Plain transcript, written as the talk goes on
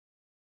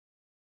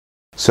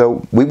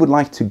So we would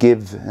like to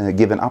give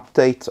an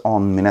update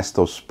on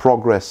Minesto's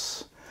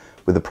progress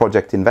with the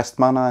project in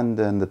Vestmannasund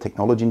and the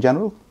technology in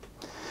general.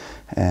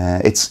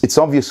 It's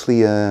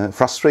obviously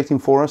frustrating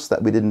for us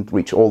that we didn't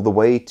reach all the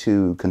way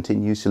to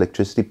continuous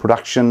electricity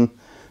production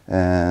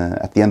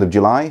at the end of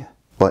July.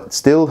 But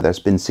still, there's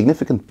been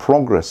significant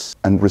progress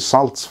and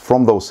results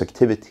from those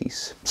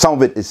activities. Some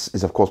of it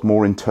is of course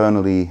more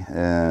internally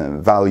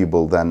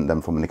valuable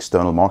than from an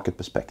external market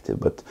perspective.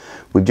 But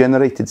we've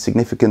generated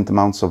significant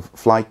amounts of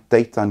flight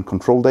data and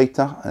control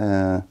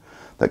data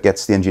that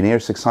gets the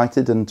engineers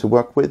excited and to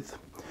work with.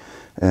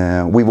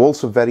 We've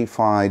also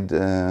verified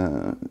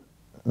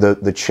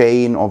the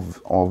chain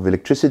of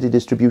electricity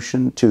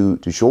distribution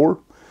to shore.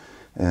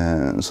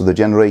 So the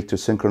generator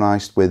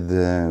synchronized with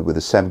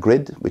the SEV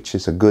grid, which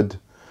is a good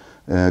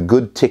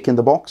tick in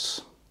the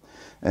box.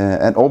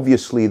 And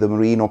obviously the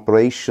marine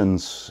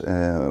operations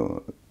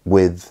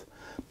with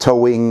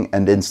towing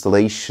and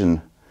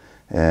installation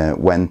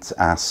went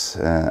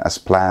as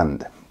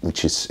planned,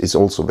 which is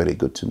also very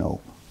good to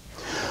know.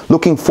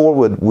 Looking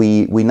forward,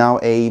 we now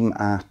aim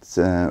at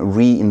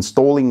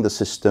reinstalling the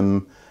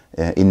system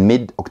in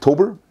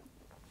mid-October.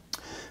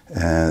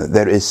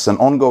 There is an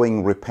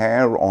ongoing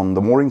repair on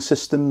the mooring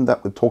system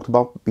that we've talked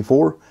about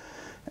before,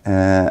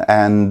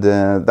 and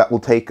that will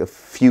take a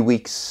few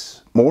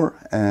weeks more,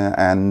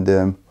 and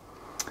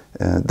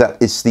that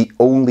is the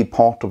only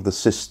part of the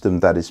system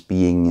that is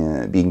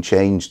being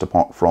changed,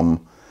 apart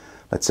from,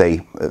 let's say,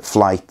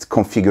 flight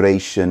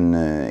configuration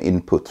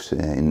input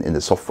in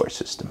the software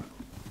system.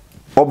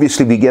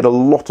 Obviously we get a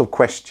lot of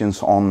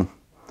questions on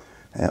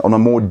a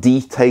more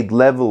detailed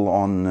level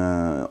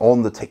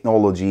on the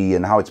technology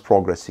and how it's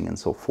progressing and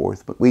so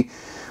forth. But we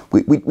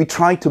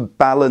try to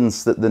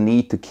balance the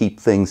need to keep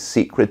things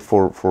secret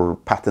for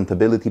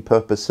patentability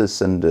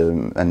purposes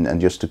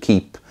and just to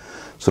keep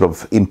sort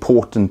of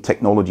important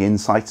technology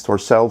insights to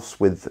ourselves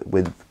with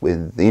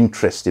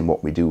interest in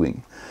what we're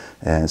doing.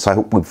 So I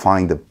hope we'll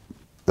find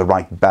the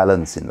right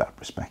balance in that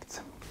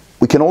respect.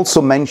 We can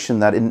also mention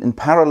that in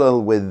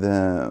parallel with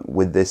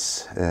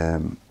this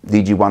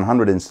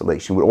DG100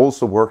 installation, we're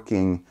also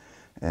working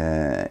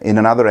in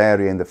another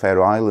area in the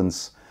Faroe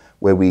Islands,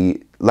 where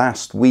we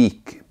last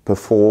week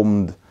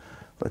performed,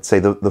 let's say,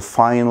 the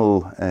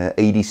final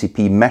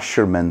ADCP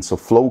measurements of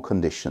flow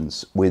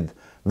conditions with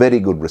very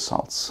good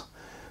results.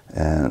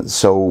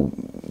 So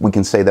we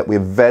can say that we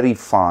have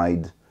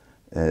verified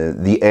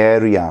the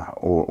area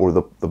or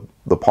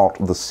the part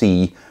of the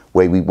sea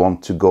where we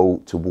want to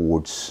go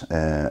towards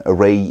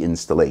array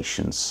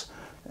installations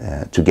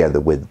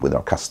together with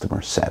our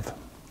customer SEV.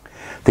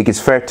 I think it's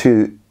fair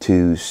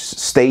to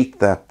state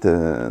that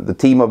the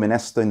team of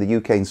Minesto in the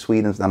UK and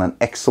Sweden has done an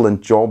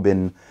excellent job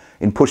in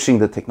pushing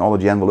the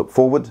technology envelope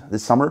forward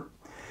this summer,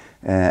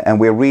 and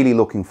we're really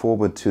looking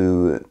forward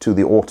to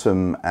the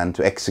autumn and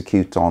to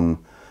execute on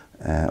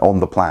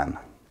the plan.